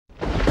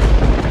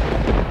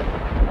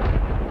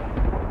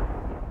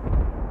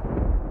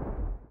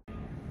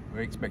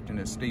We're expecting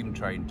a steam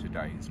train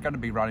today. It's going to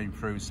be running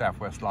through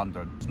southwest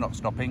London. It's not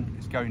stopping,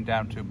 it's going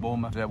down to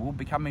Bournemouth. We'll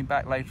be coming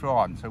back later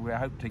on, so we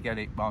hope to get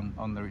it on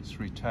its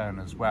return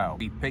as well.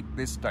 We picked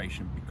this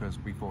station because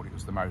we thought it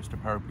was the most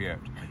appropriate.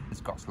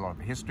 It's got a lot of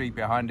history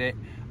behind it,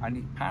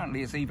 and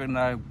apparently it's even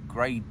a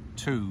grade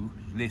 2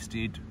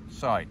 listed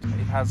site.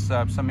 It has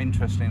some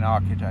interesting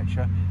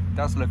architecture. It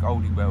does look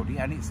oldie-weldy,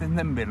 and it's in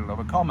the middle of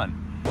a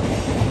common.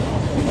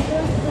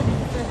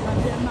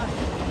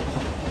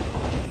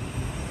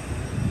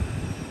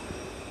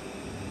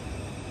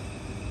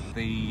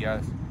 The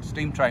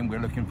steam train we're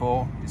looking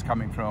for is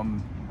coming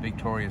from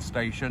Victoria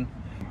Station.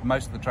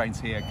 Most of the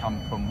trains here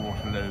come from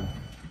Waterloo